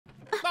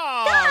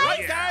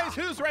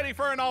Guys, who's ready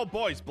for an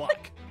all-boys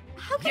block?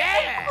 How can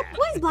I do a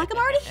boys block? I'm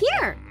already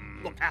here.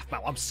 Look,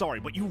 Aphmau, I'm sorry,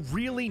 but you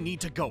really need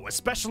to go,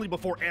 especially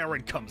before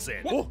Aaron comes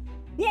in. Whoa!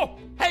 Whoa!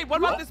 Hey, what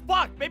about this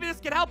block? Maybe this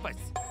can help us.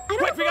 I Quick,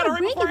 don't we know gotta how to hurry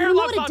break it. before I Aaron don't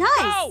know logs what it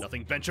on. does. Go!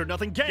 Nothing ventured,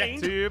 nothing Get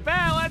gained. to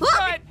bed. Let's do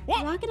it.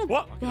 Rocket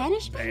of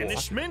banishment?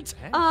 Banishment?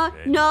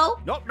 No.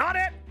 Nope, not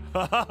it.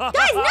 Guys,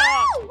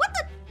 no! What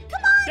the?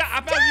 Come on! Yeah,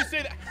 I found you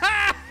say that.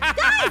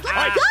 Guys,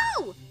 let's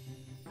go!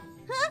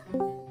 Huh?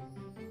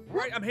 All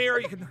right, I'm here.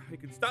 You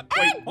can stop.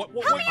 Aaron, Wait, help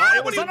me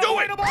out! what are you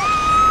doing?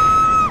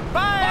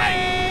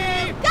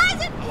 Bye!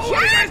 Guys, it's What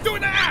are you guys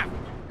doing that?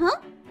 Huh?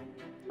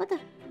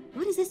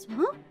 What is this?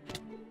 Huh?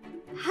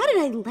 How did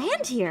I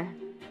land here?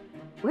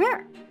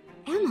 Where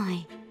am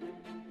I?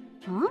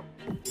 Huh?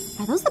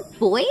 Are those the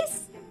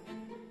boys?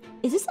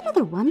 Is this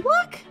another one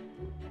block?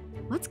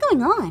 What's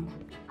going on?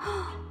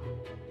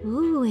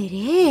 Ooh, it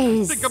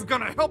is. I think I'm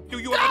gonna help you.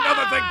 You have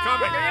another thing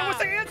coming. It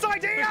was Aaron's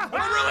idea.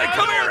 Really?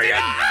 Come here, Ian.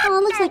 Oh,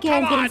 it looks like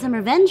Aaron's come getting on. some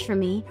revenge for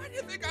me. Why do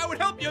you think I would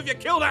help you if you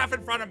killed half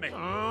in front of me?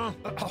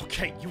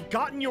 Okay, you've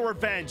gotten your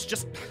revenge.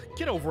 Just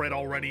get over it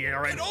already,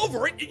 Aaron. Get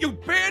over it. You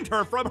banned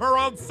her from her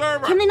own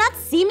server. Can they not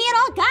see me at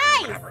all,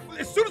 guys? Whatever.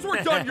 As soon as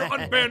we're done, you're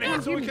unbanning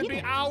her. So it could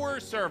be our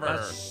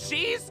server.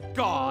 She's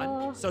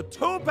gone, so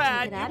too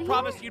bad Get out you of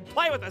promised here? you'd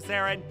play with us,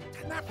 Aaron.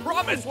 And that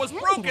promise was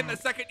Can't broken get the out.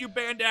 second you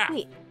banned out.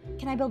 Wait,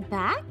 can I build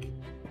back?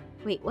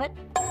 Wait, what?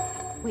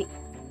 Wait.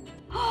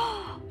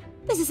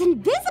 This is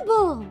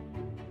invisible!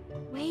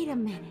 Wait a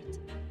minute.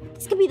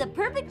 This could be the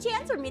perfect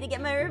chance for me to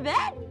get my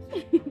revenge.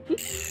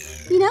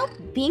 You know,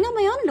 being on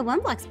my own in a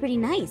one block's pretty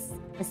nice.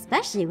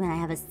 Especially when I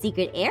have a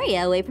secret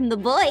area away from the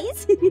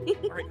boys.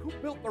 All right, who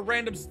built the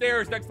random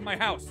stairs next to my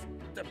house?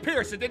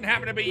 Pierce, it didn't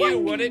happen to be you,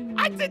 would it?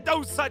 I did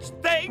no such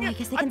thing. Well, I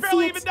guess they I can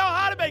barely see even it. know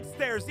how to make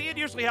stairs. Ian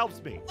usually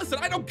helps me. Listen,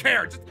 I don't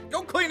care. Just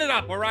go clean it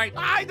up, all right?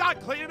 I'm not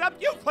cleaning it up.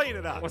 You clean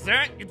it up. What's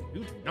that? You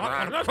do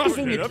not want to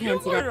Saying they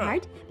can't see that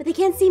part, but they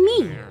can't see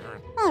me.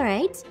 All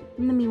right,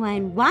 let me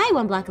wind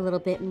one block a little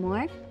bit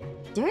more.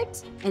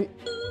 Dirt and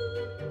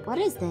what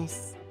is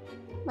this?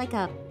 Like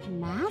a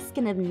mask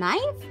and a knife?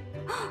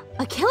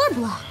 A killer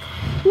block.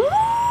 Woo!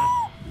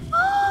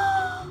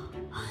 A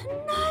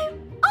knife.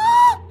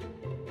 Oh,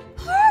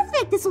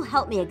 perfect. This will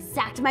help me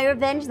exact my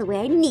revenge the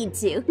way I need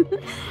to.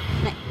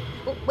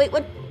 Wait,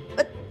 what?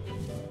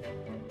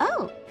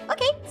 Oh,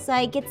 okay. So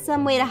I get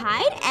some way to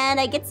hide, and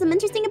I get some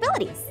interesting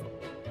abilities.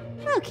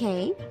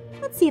 Okay,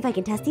 let's see if I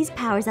can test these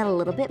powers out a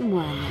little bit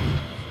more on them.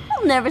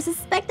 They'll never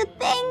suspect a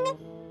thing.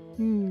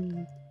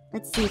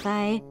 Let's see if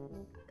I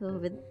go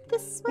over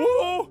this way.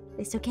 Ooh.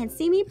 They still can't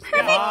see me.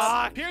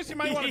 Perfect. Pierce, you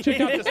might want to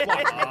check out this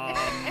block.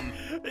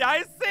 Yeah,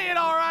 I see it,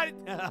 all right.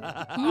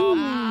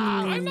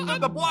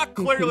 The block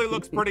clearly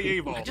looks pretty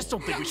evil. I just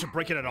don't think we should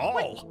break it at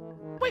all.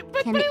 Wait,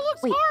 but Can it they-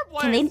 looks wait,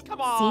 harmless. can they Come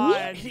see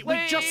on, me?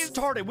 We just please.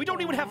 started. We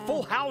don't even have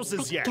full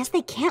houses yet. Guess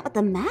they can't with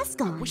the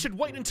mask on. We should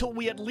wait until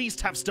we at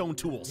least have stone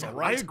tools, all I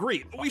right?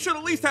 agree. We should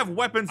at least have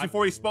weapons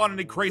before you spawn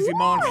any crazy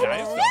monsters. I'm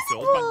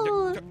invisible.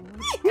 All right,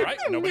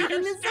 They're nobody making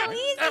cares. this so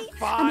easy. I'm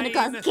Fine.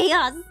 gonna cause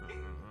chaos.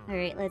 All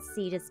right, let's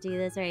see. Just do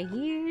this right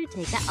here.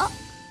 Take that.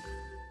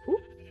 Oh,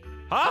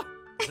 Huh?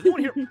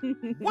 Anyone here?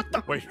 What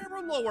the? Wait.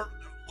 Camera lower.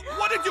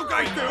 What did you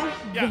guys do?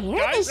 Yeah, where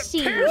guys, is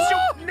she? Pierce,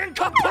 you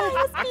nincompoop!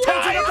 I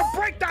told you not to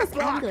break that That's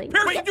what I'm block! doing.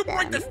 Pierce, did you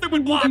break this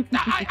stupid block?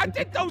 I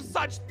did no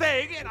such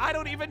thing, and I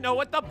don't even know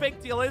what the big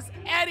deal is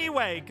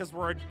anyway, because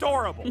we're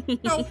adorable.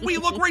 No, we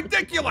look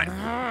ridiculous.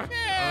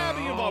 Yeah,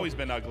 but you've always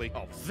been ugly.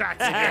 Oh,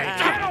 that's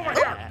it. Get over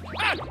here!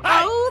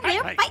 Oh,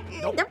 they're hey, fighting.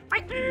 nope. They're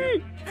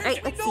fighting. All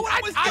right, let's No, see.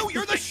 it was you.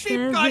 You're the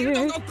sheep guy.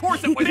 Of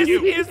course it was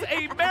you. This is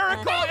a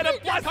miracle and a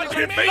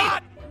blessing.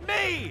 Not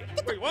me.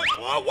 Wait, what?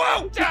 Whoa,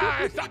 whoa.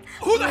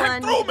 Who the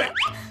heck threw me?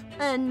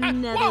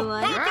 Another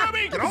one. Who threw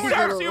me? This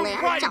Serves little you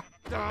lamb. right.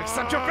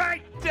 Accept your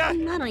fate! I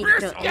don't even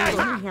Pierce, throw yes,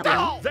 anything.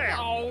 Help me. There!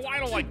 Oh, I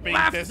don't like being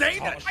Laugh, this Zane.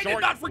 tall, I did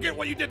short. not forget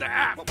what you did to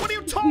Aph. What are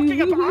you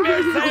talking about?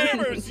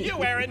 Savers,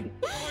 you, Aaron.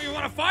 Oh, you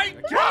want to fight?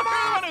 Come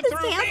on, who This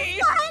threw game's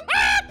me?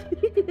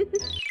 fun.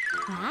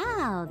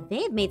 Wow,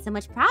 they've made so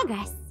much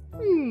progress. I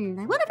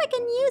wonder if I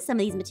can use some of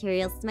these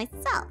materials to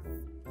myself.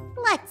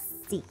 Let's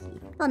see.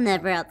 I'll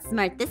never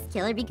outsmart this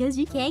killer because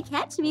you can't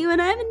catch me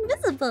when I'm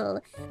invisible.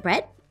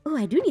 Bread? Oh,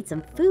 I do need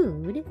some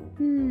food.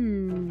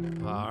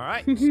 All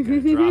right, just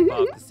gonna drop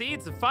off the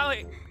seeds and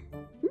finally.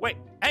 Wait,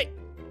 hey,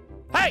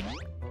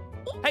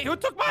 who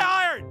took my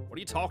iron? What are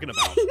you talking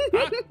about?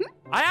 Huh?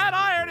 I had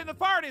iron in the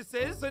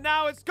furnaces, and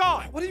now it's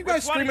gone. What are you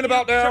guys Which one screaming of you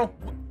about now?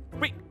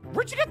 Wait,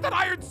 where'd you get that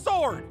iron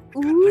sword?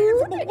 Ooh,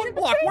 From a one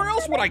block, where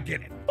else would I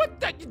get it? What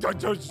the?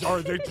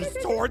 Are they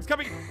just swords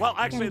coming? Well,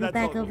 actually, Gotta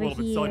that's go a back little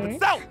over bit silly, here.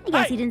 but still. I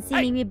guess hey, you didn't see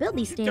hey, me rebuild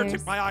these You stairs.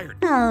 took my iron.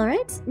 All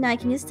right, now I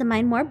can use to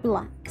mine more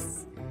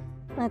blocks.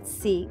 Let's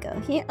see, go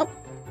here. Oh,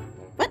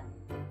 what?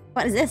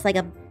 What is this? Like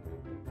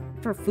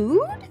for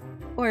food?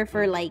 Or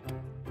for like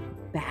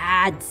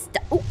bad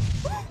stuff? Oh,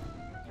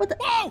 what the?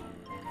 Whoa!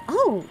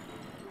 Oh,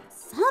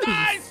 zombies.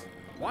 Guys!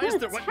 Why is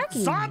there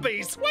attacking?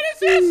 zombies? What is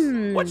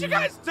this? What'd you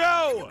guys do?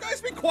 You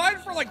guys be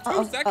quiet for like 2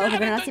 seconds. they're gonna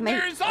not see my...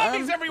 There's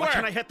zombies Why everywhere.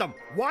 can't I hit them?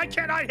 Why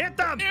can't I hit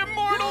them?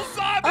 Immortal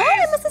zombies. Oh,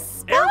 they must have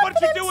spawned Aaron, what for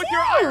did you them do with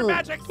your too. iron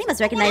magic? They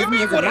must recognize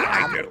me as a What did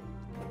I mob. do?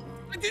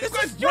 Did you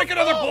guys break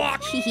another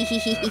block? What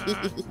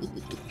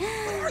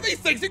are these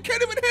things? You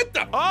can't even hit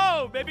them.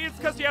 Oh, maybe it's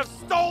because you have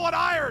stolen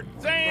iron.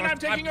 Zane, I'm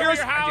taking over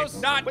your house. I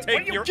did not Will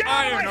take you your get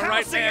out of iron, my all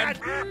right, house man?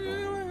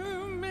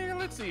 Man,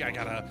 let's see. I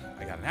got an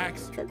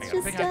axe. I Let's got a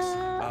just pickaxe.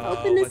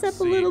 open this Let's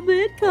up a see. little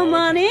bit. Come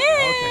on in. Okay,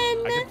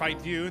 I can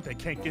fight you. They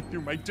can't get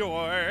through my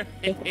door.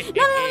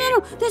 No.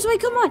 This way.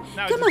 Come on.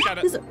 Now I Come just on.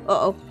 gotta-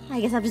 Uh-oh.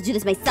 I guess I'll just do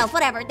this myself.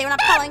 Whatever. They were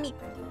not following me.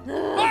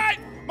 What?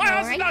 My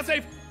house is Alright. not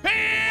safe.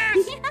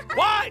 Pierce!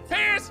 What?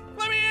 Pierce,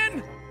 let me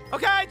in.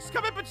 Okay, just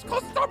come in, but just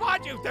close the door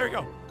behind you. There you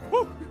go.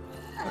 Woo.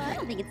 I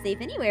don't think it's safe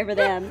anywhere for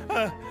them.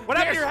 What happened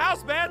to Yes. your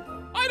house, man?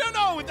 I don't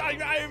know.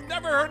 I've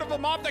never heard of a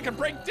mob that can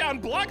break down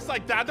blocks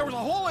like that. There was a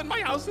hole in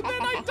my house, and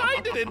then I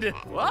died in it.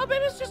 Well,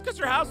 maybe it's just because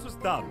your house was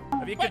dumb.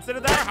 Have you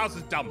considered Our that? house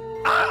is dumb.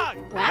 Ah!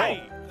 Wow.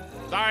 Hey!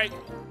 Sorry.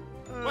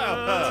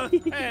 Well,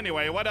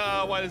 anyway, what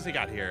has he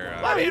got here?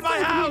 Let me in my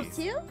You house!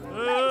 too?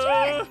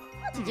 Uh, I'll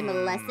teach him a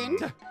lesson.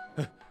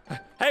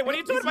 Hey, what are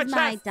you doing This to is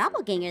my my chest?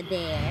 doppelganger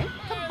there.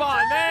 Come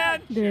on,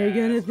 man! They're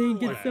gonna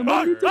think it's Run,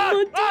 run, run!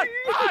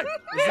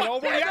 Is it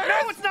over yet?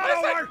 No, it's not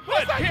over.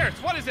 What? Pierce,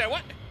 what is that?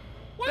 What?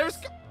 There was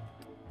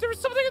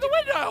something in the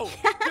window!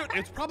 Dude,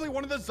 it's probably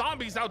one of the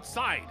zombies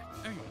outside.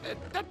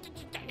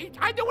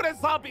 I know what a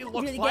zombie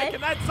looks Really like, good?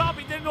 and that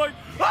zombie didn't look.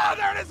 Oh,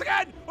 there it is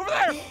again! Over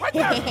there! Right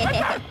there! Right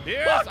there!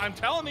 Pierce, Look! I'm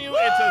telling you,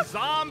 it's a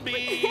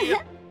zombie.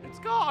 It's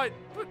gone!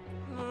 But,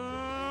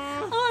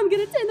 Oh, I'm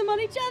gonna turn them on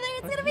each other.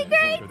 It's gonna be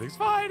great. everything's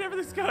fine,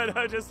 everything's good.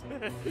 I just.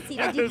 Let's see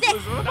if I do this.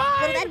 What will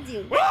that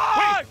do?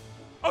 Ah!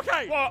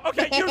 Okay,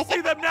 okay, you see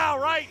them now,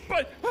 right?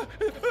 But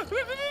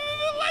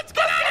let's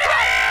get out of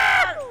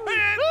here!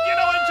 And, you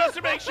know, and just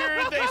to make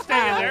sure they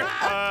stay in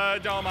there,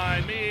 don't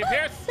mind me,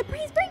 Pierce. The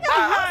breeze bring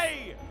on.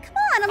 Hey! Come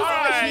on, I'm All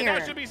safe right, here.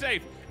 that should be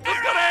safe. Let's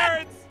go to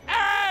Aaron's!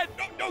 Aaron!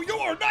 No, you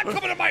are not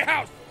coming to my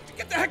house.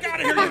 Get the heck out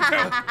of here, you two.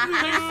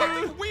 There's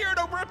something weird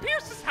over at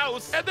Pierce's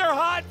house. And they're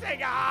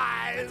hunting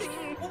us!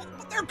 Well,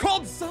 they're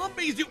called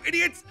zombies, you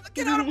idiots.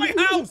 Get out of my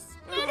house.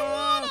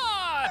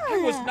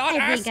 I was not I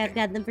asking. think I've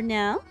got them for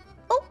now.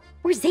 Oh,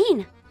 where's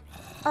Zane?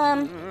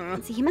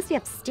 Let's see, he must be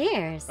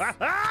upstairs.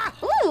 Ah,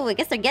 Ooh, I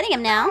guess they're getting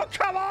him now.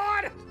 come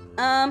on!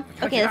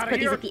 Okay, get let's outta put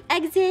these here. at the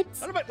exit.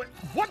 Wait,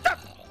 what the?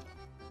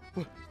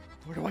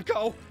 Where do I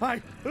go?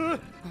 I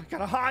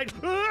gotta hide.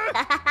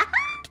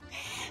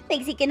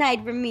 Thinks he can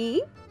hide from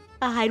me.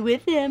 I'll hide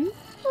with him.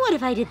 What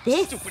if I did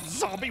this? Stupid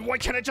zombie, why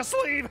can't I just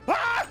leave?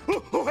 Ah!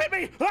 Who hit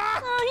me?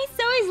 Ah! Oh, he's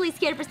so easily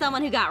scared for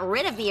someone who got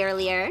rid of me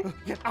earlier.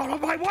 Get out of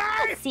my way!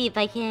 Let's see if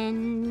I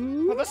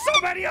can... Well, there's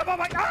so many of them.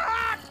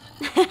 Ah!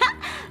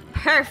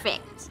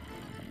 Perfect.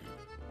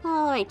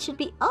 Oh, it should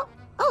be... Oh,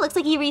 looks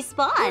like he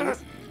respawned.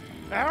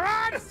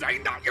 Aaron! Say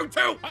not you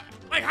two.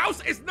 My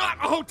house is not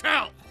a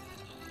hotel.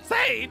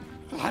 Zane!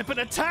 I've been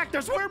attacked.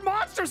 There's weird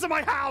monsters in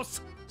my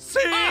house.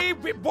 See,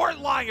 we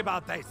weren't lying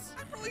about this.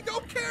 I really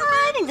don't care, man.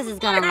 I think this has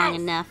gone on My long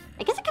house. enough.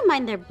 I guess I can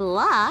mine their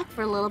block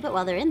for a little bit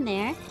while they're in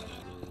there.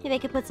 Maybe I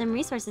could put some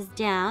resources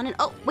down and...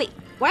 Oh, wait.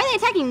 Why are they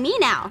attacking me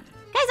now?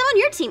 Guys, I'm on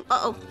your team.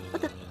 Uh-oh.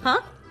 What the... Huh?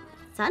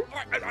 Son?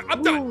 All right,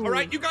 I'm done. Ooh. All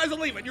right, you guys are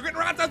leaving. You're getting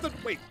around to...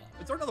 Wait,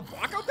 is there another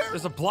block out there?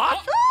 There's a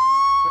block?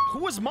 Who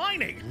was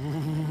mining?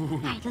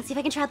 Alright, let's see if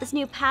I can try out this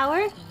new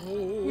power.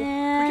 We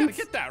And... gotta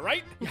get that,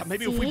 right? Yeah,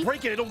 maybe if we See?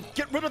 break it, it'll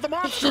get rid of the No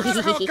monsters.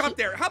 matter how it got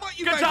there. How about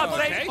you Good guys job, go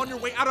Zane. on your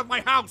way out of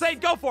my house? Zane,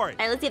 go for it.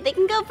 Alright, let's see if they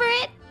can go for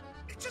it.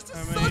 It's just a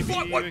Maybe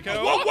sun block. we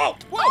go- Whoa.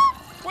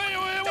 Wait,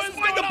 Just what's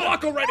find the going on?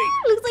 block already.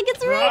 Looks like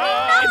it's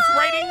raining. It's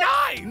raining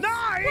knives.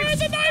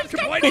 Knives!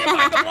 Come on,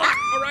 find the block.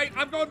 All right,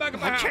 I'm going back to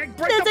my I house. can't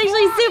break That's the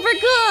actually block. super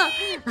cool.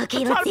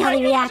 Okay, let's see how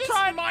they react.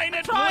 Try mine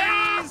it,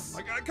 please.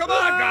 Come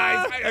on,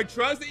 guys. I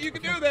trust that you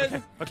can do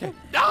this. Okay.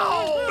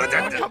 No!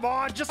 Come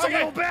on, just a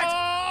little bit.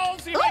 Oh,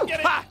 see if I can get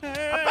it. Ha! I'm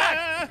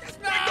back. Break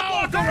the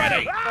block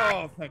already.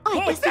 Oh, thank Oh,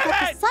 I guess we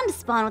got the sun to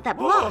spawn with that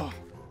block.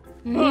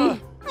 I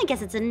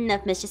guess it's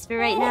enough mischief for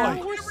right now.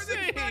 we're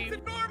Everything's back safe. to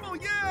normal.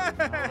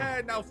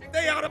 Yeah. Now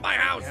stay out of my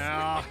house.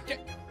 Yeah.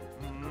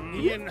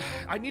 Ian,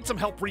 I need some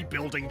help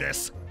rebuilding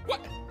this. What?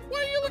 Why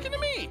are you looking at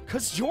me?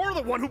 Because you're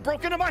the one who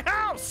broke into my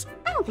house.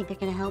 I don't think they're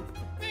gonna help.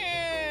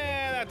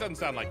 That doesn't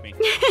sound like me.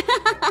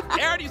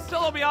 Aaron, you still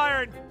owe me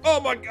iron. Oh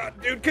my God,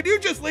 dude. Can you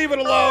just leave it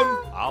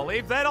alone? I'll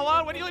leave that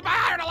alone when you leave my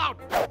iron alone.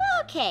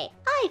 Okay,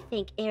 I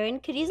think Aaron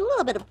could use a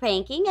little bit of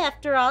pranking.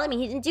 After all, I mean,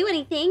 he didn't do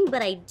anything,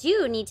 but I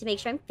do need to make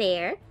sure I'm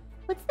fair.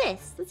 What's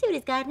this? Let's see what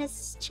he's got in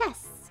his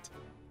chest.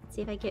 Let's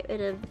see if I get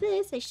rid of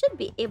this. I should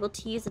be able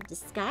to use a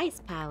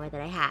disguise power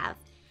that I have.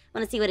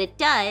 Want to see what it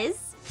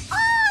does?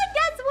 Oh, it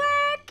does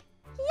work!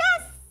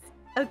 Yes!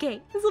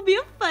 Okay, this will be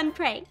a fun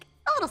prank.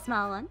 A little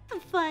small one,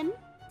 but fun.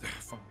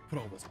 Fine, put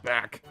all this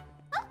back.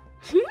 Oh,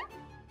 he's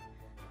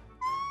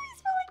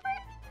falling for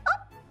it. Oh,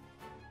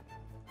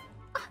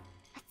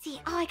 let's see.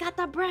 Oh, I got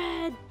the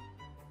bread.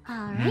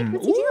 All right,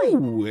 what's he doing?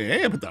 Ooh,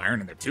 yeah, put the iron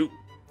in there too.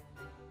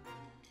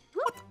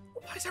 What?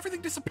 is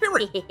everything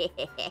disappearing?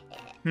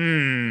 Let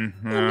me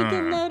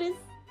get notice.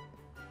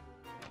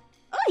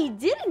 Oh, you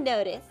didn't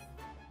notice.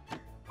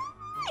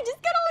 I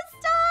just got all this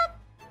stuff.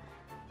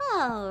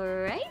 All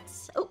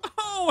right. Oh,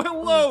 Oh,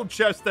 hello,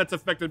 chest that's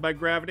affected by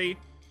gravity.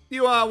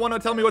 You want to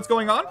tell me what's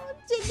going on?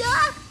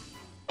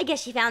 I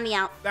guess she found me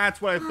out.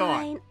 That's what I thought.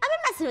 Fine. I've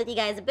been messing with you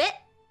guys a bit,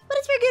 but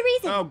it's for a good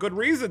reason. Oh, good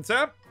reasons,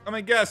 huh? Let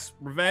me guess,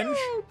 revenge?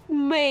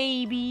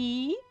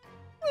 Maybe.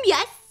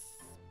 Yes,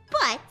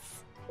 but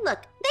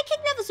look, they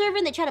kicked me off the server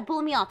and they tried to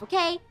pull me off,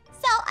 okay?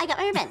 So I got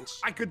my revenge.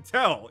 I could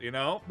tell, you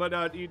know, but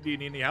do you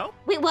need any help?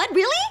 Wait, what?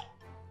 Really?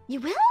 You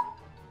will?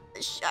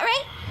 All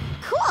right,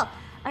 cool.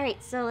 All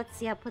right, so let's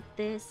see. I'll put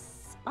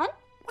this on.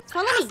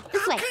 Follow me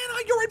this way. How can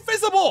I? You're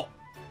invisible.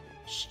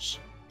 Shh, shh.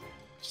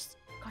 Just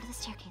go to the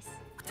staircase.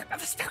 The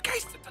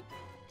staircase.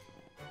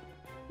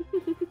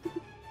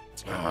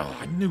 Oh,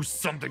 I knew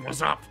something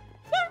was up.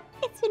 Yeah,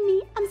 it's been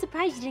me. I'm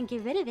surprised you didn't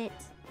get rid of it.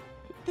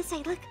 This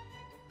way, look.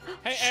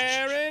 Hey,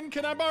 Aaron,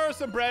 can I borrow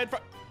some bread?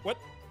 What?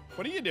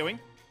 What are you doing?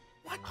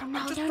 What? Oh, no,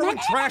 I'm just no, throwing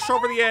no, trash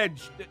Over the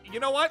edge. You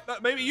know what?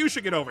 Maybe you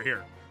should get over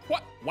here.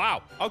 What?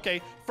 Wow.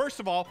 Okay. First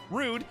of all,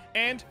 rude,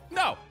 and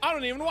no, I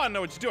don't even want to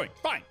know what you're doing.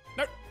 Fine.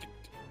 No,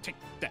 take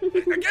that.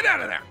 Get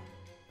out of there.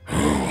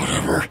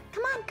 Whatever.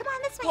 Come on,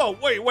 this way. Whoa,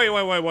 wait. Wait,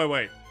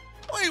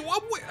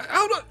 what? Wait,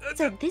 how do?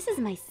 So this is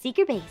my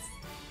secret base.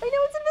 I know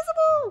it's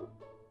invisible.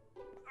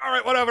 All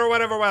right, whatever.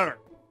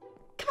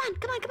 Come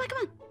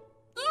on.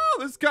 Oh,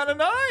 this is kind of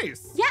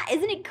nice. Yeah,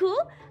 isn't it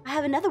cool? I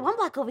have another one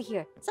block over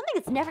here. Something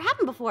that's never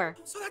happened before.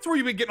 So that's where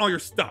you've been getting all your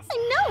stuff.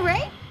 I know,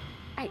 right? All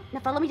right, now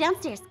follow me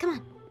downstairs. Come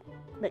on.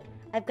 Look,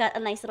 I've got a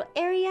nice little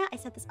area. I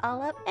set this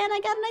all up, and I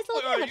got a nice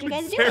little thing. What you You've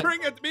guys been are doing?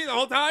 staring at me the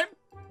whole time?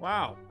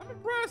 Wow, I'm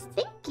impressed.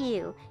 Thank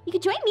you. You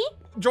can join me.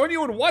 Join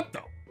you in what,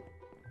 though?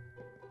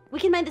 We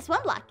can mine this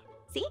one block.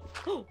 See?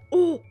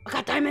 Oh, I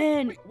got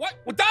diamond. Wait, what?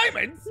 With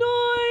diamonds?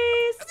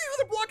 Nice. The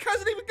other block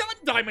hasn't even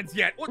gotten diamonds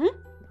yet. What?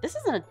 This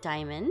isn't a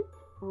diamond.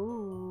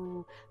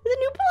 Ooh, there's a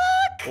new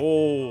block.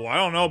 Oh, I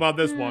don't know about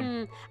this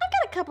one. I've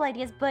got a couple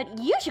ideas, but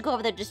you should go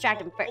over there to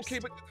distract him first. Okay,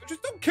 but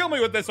just don't kill me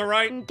with this, all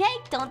right? Okay,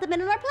 don't let them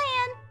in on our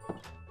plan. All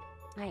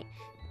right,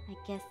 I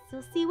guess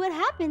we'll see what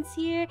happens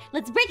here.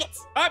 Let's break it.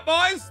 All right,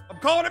 boys, I'm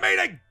calling a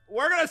meeting.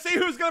 We're gonna see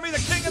who's gonna be the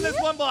king of this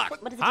one block.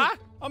 What does it Huh?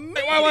 do? Amazing.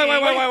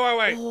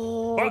 Wait.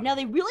 Oh, now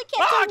they really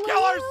can't Ah, do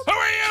killers! well.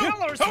 Who are you?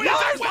 Killers! Who are you?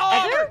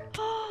 Heather?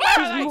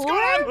 What's going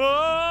on?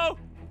 Oh,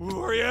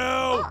 who are you?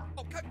 Oh,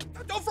 God,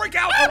 don't freak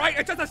out, all right?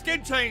 It's just a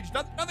skin change.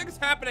 Nothing's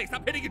happening.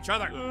 Stop hitting each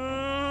other.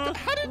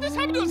 How did this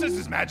happen to us? This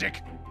is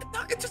magic.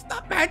 No, it's just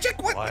not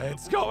magic. What?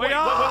 What's going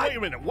on? Wait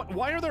a minute.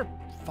 Why are there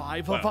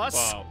 5 of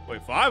us?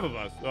 Wait, 5 of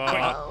us?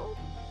 Oh.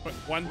 Wait,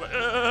 one.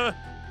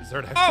 Is there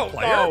an extra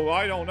player?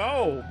 I don't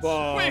know.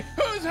 Wait,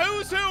 who's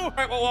who? All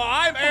right, well,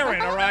 I'm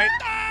Aaron, all right?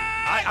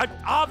 I'm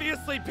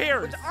obviously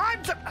Pierce.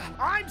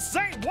 I'm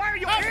Zane. Why are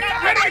you here?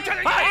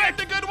 I'm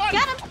the good one.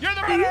 Got him. You're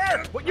the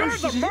murderer. You're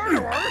the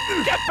murderer.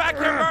 Get back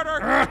here,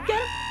 murderer.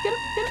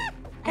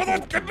 Get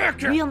him. Get back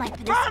here. Real knife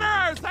for this one.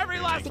 Murders, every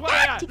last one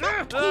of you.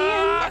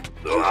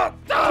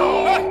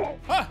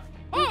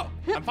 Oh,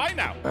 I'm fine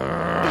now.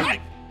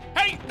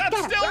 Hey,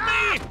 that's still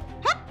me.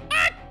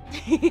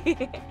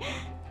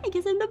 I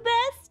guess I'm the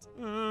best.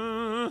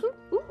 Ooh.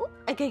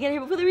 I gotta get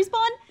here before they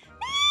respawn.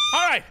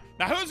 All right,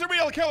 now who's the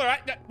real killer?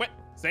 Wait,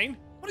 Zane?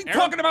 What are you Aaron?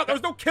 talking about?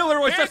 There's no killer.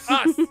 It was just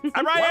us.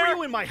 I'm right Why here. are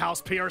you in my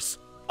house, Pierce?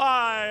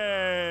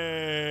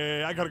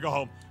 I gotta go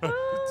home.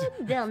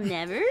 They'll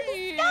never.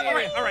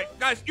 All right,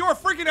 guys, you are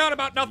freaking out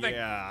about nothing.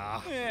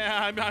 Yeah,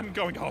 I'm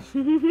going home.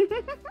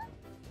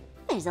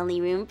 There's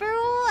only room for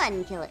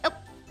one killer. Oh,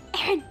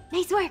 Aaron,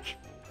 nice work.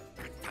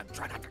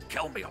 Try not to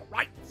kill me, all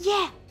right?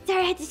 Yeah,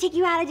 sorry I had to take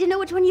you out. I didn't know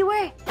which one you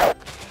were.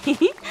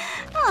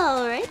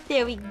 All right,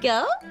 there we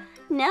go.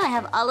 Now I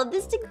have all of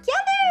this together.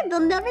 They'll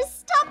never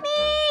stop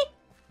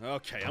me.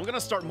 Okay, I'm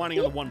gonna start mining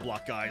on the one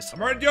block, guys.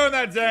 I'm already doing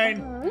that,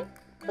 Zane. All right.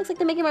 Looks like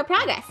they're making more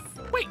progress.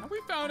 Wait, have we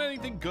found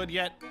anything good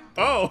yet?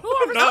 Oh,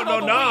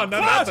 no,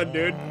 nothing,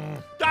 dude.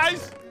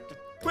 Guys,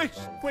 wait.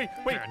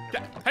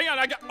 Hang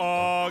on,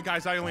 Oh,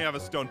 guys, I only have a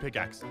stone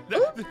pickaxe.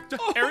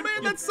 Oh, Aaron,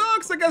 man, that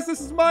sucks. I guess this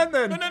is mine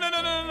then.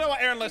 No,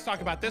 Aaron, let's talk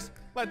about this.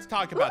 Let's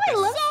talk about I this.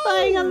 love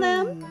spying on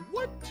them.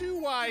 What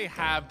do I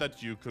have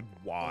that you could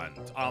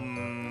want?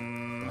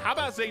 How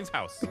about Zane's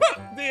house?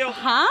 Deal.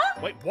 Huh?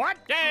 Wait, what?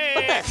 Yay!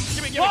 What the-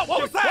 Give me. What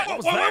was that?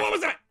 What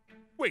was that?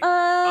 Wait,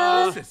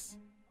 Uh, what is this?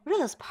 What are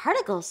those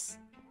particles?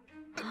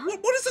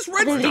 What is this Are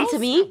red they leading stuff? to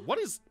me? What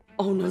is?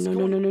 Oh no what's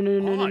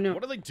no.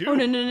 What do they do? Oh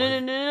no.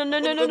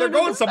 They're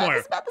going This is bad, somewhere.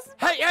 this is bad, this is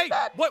bad, Hey, this is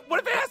bad. what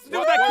if it has to do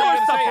with What that were you killer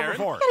gonna stuff say, from Aaron?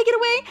 before? Gotta get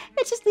away.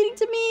 It's just leading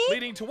to me.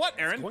 Leading to what,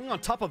 Aaron? Going on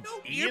top of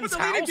Yeah, Ian's but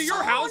they're leading house? to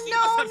your house. You No,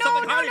 must have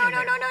something hiding in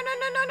there.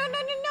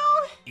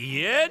 no.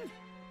 Ian?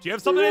 Do you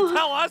have something to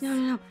tell us?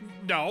 No.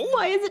 No.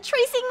 Why is it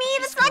tracing me?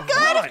 That's not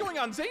What's good. going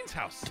on Zane's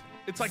house?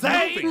 It's like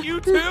Zane, moving. you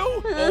too?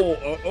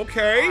 Oh,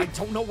 okay. I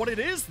don't know what it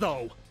is,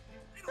 though.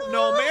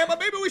 No, man, but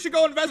maybe we should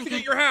go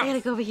investigate your I gotta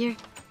house. go over here.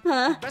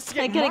 I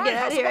Investigate gotta my get out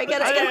of house. here. I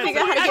gotta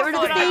figure out how to get rid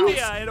of the Excellent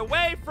things. idea. And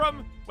away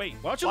from... Wait,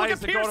 Why don't you why look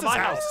is at it going to Pierce's my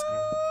house?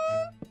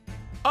 house?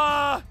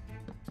 I'm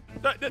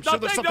sure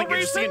there's something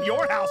interesting in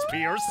your house,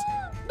 Pierce.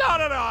 No.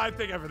 I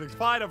think everything's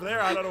fine over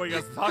there. I don't know what you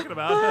guys are talking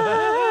about.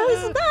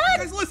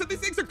 Guys, listen, these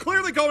things are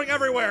clearly going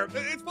everywhere.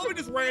 It's probably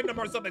just random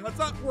or something. Let's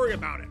not worry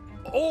about it.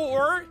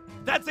 Or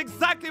that's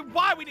exactly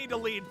why we need to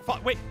lead.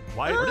 Wait,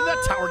 why? Where did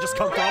that tower just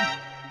come from?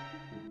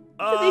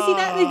 Did they see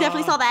that? They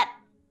definitely saw that.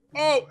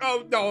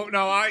 Oh,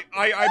 no, I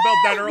built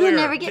that earlier. You'll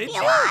never get me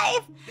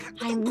alive.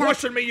 Don't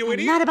question me, you I'm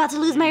idiot. not about to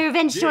lose my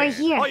revenge story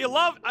here. Oh, you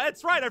love?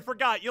 That's right. I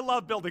forgot. You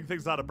love building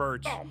things out of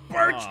birch. Oh,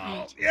 birch.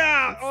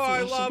 Yeah. Oh, I It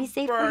should love be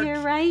safe birch. here,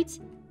 right?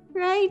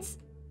 Right?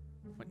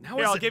 Now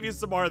Here, I'll give you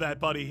some more of that,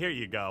 buddy. Here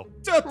you go.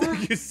 Oh,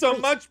 thank you so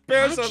much,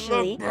 Pierce. I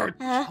Actually, love birch.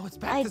 it's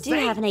back I to do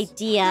have an Zane's.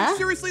 idea.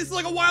 Seriously, this is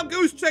like a wild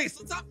goose chase.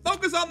 Let's not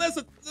focus on this.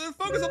 Let's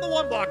focus on the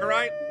one block, all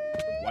right?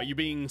 Why are you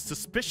being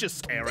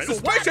suspicious, Aaron?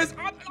 Suspicious?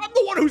 I'm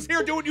the one who's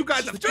here doing you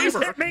guys a favor.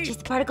 Hit me! Chase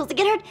the particles to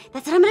get hurt.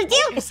 That's what I'm gonna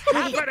do. What's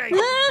happening?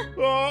 Hey,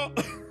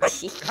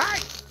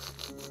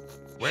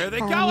 Where are they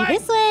Follow me going?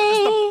 this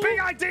way. Big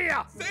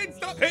idea! Zane,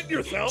 stop hitting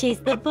yourself. Chase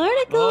the Oh, a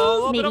particles.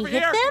 little bit Maybe over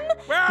hit here. them.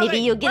 Where are Maybe they?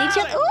 you'll get Where each are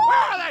other. they? Ooh. Where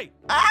are they?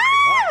 Ah!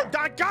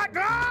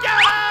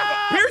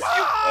 Pierce,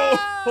 you.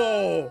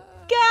 Oh.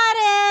 Got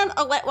him.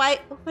 Oh, why?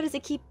 What does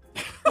it keep?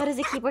 Why does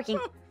it keep working?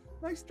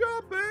 Nice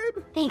job,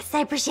 babe. Thanks,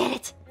 I appreciate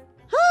it.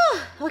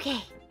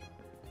 Okay.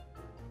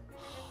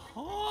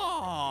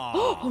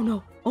 Oh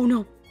no. Oh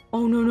no.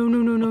 Oh no no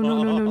no no no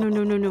no no no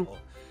no no no.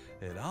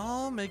 It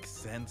all makes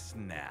sense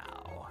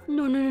now.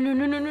 No no no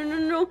no no no no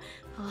no.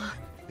 Oh,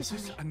 Is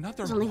this another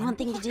there's only one? one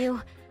thing to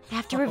do. I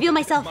have to reveal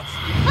myself.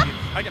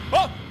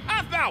 Oh,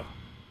 Aphmau!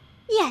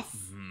 Yes,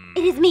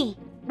 it is me.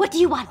 What do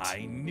you want?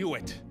 I knew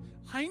it.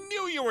 I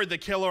knew you were the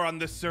killer on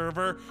this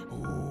server.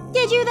 Ooh,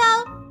 Did you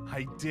though?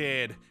 I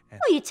did. And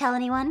Will you tell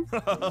anyone?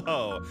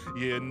 oh,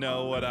 you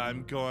know what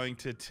I'm going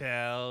to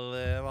tell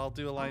him. I'll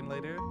do a line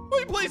later. Will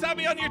you please have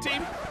me on your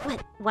team?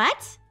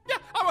 What? Yeah,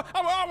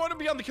 I want to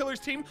be on the killer's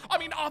team. I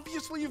mean,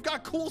 obviously you've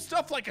got cool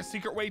stuff like a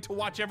secret way to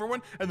watch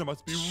everyone, and there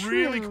must be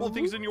really cool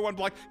things in your one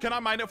block. Can I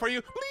mine it for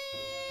you?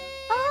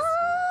 Please?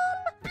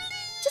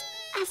 Just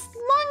as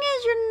long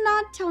as you're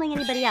not telling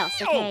anybody else,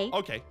 okay? Oh,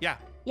 okay, yeah.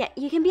 Yeah,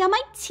 you can be on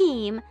my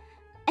team,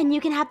 and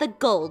you can have the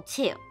gold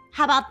too.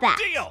 How about that?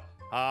 Deal.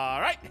 All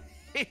right.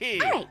 All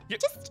right,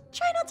 just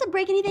try not to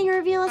break anything or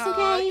reveal us,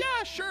 okay?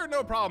 Yeah, sure,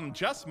 no problem.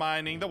 Just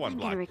mining the one I'm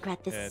block. gonna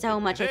regret this so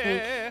much, I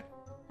think.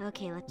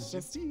 Okay, let's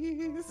just...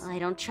 Please. I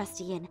don't trust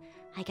Ian.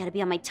 I gotta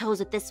be on my toes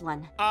with this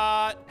one.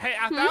 Hey,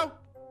 Aphmau?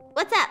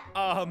 What's up?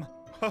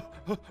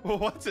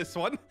 What's this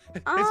one?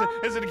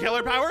 Is it a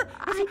killer power?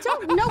 I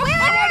don't know where.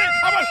 I want it!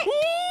 I want it!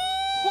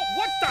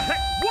 What the heck?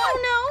 Oh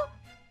no!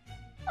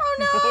 Oh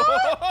no!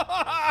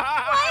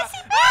 Why is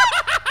he back?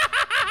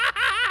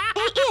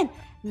 Hey Ian,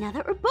 now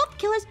that we're both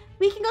killers,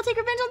 we can go take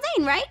revenge on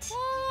Zane, right?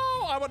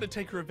 Oh, I want to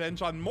take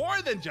revenge on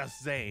more than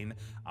just Zane.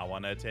 I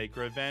want to take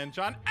revenge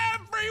on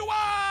everyone!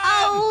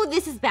 Oh,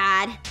 this is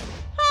bad.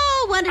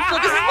 Oh, wonderful.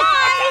 This is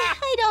why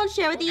I don't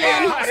share with Ian.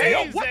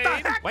 Hey, What the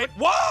Zane. heck? Wait,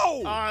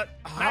 whoa! Nice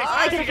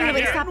I gotta find a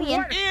way to stop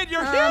Ian. Ian,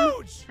 you're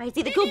huge! I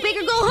see the go big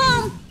or go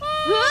home.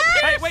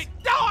 Hey, wait,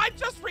 no, I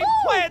just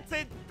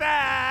replanted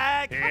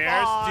that! Come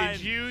Pierce, on. did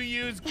you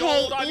use Hey,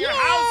 gold on Ian. your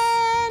house?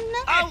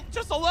 Oh,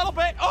 just a little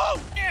bit. Oh,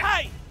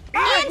 hey!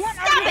 Ian, What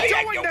stop are you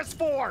it. doing this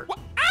for? What?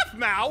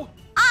 Aphmau?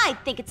 I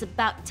think it's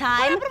about time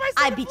happened to my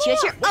I second beat you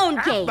at your own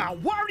game. Aphmau,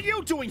 what are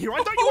you doing here? I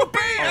thought you were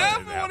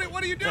banned.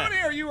 What are you doing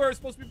here? You were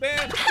supposed to be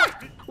banned.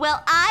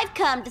 Well, I've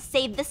come to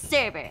save the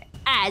server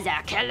as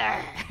a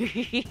killer.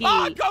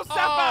 Oh, go step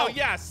Oh, out!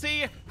 yeah,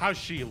 see how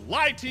she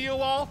lied to you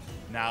all?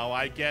 Now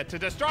I get to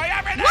destroy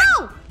everything!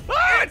 Whoa!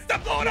 Ah,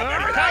 stop blowing up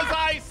everything! Because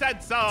I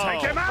said so!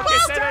 Take him out. Okay,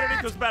 stand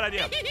underneath was a bad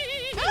idea.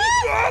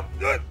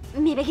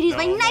 Maybe I could use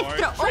my No knife more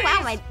throw. Oh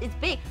wow, trees. it's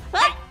big.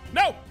 Ah,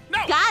 No!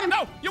 No! Got him.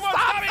 No! You won't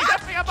Stop. stop me!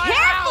 Stop me at my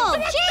Careful,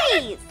 house!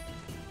 jeez.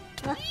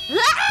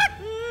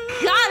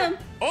 Got him.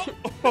 Oh.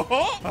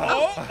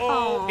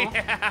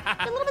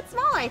 A little bit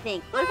smaller, I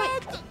think. What if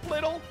I?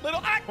 Little.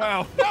 Ah,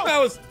 Wow. No! That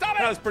was Stop it!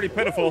 that was pretty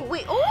pitiful.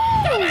 Wait.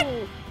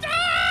 Oh.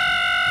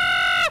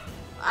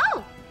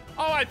 Oh.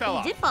 Oh, I fell He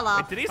off. did fall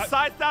off. Did he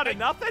size down to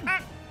nothing? I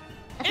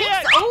think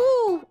so.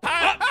 Oh.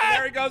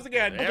 There he goes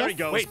again. There he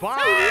goes. Wait, Bye.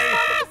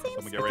 At the same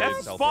Someone get spot. ready to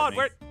That tell spawn, me.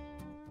 where?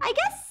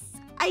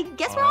 I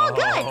guess we're all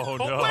good. Oh,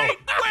 no. Oh, wait!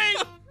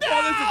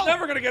 Oh, this is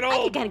never gonna get I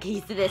old. gotta get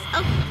used to this.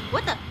 Oh,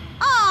 what the?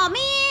 Oh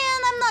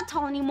man, I'm not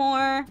tall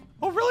anymore.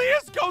 Oh, really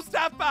is Ghost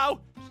Aphmau.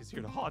 She's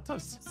here to haunt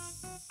us.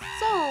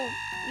 So,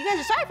 you guys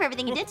are sorry for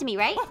everything you did to me,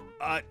 right?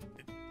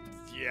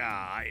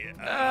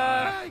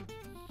 Yeah,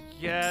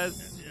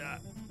 Yes.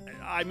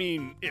 I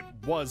mean, it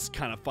was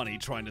kind of funny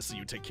trying to see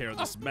you take care of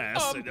this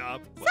mess. Sorry, I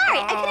couldn't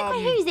quite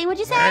hear you, Zane. What'd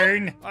you say?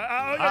 Zane.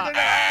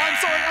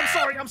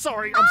 I'm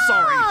sorry.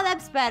 Oh,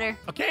 that's better.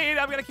 Okay,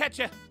 I'm gonna catch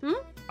you. Hmm?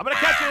 I'm gonna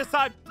catch you this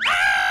time.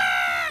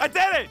 I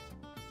did it.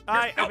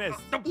 I missed.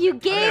 You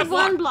gave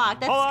one block.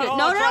 That's Hold on, good. hold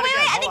No, on, no, try no, it wait,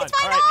 again. I think Hold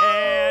it's fine. on. All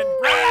right, and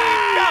Oh.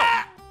 go.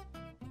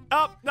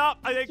 Oh, no,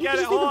 I didn't You get can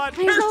it. just leave Hold the- on.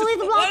 There's no leave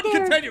the block Let him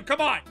there. continue.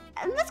 Come on.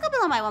 Let's go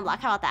below my one block.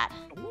 How about that?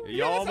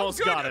 You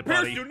almost got it, Pierce,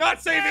 buddy. do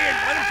not save Ian.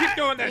 Let him keep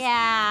doing this.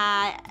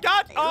 Yeah.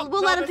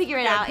 We'll let him figure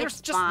it out. Pierce,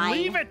 It's just fine.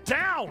 leave it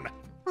down.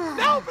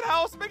 No, but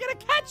how else am I gonna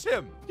catch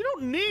him? You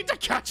don't need to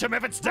catch him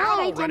if it's down All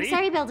right, already. I'm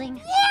sorry,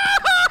 building.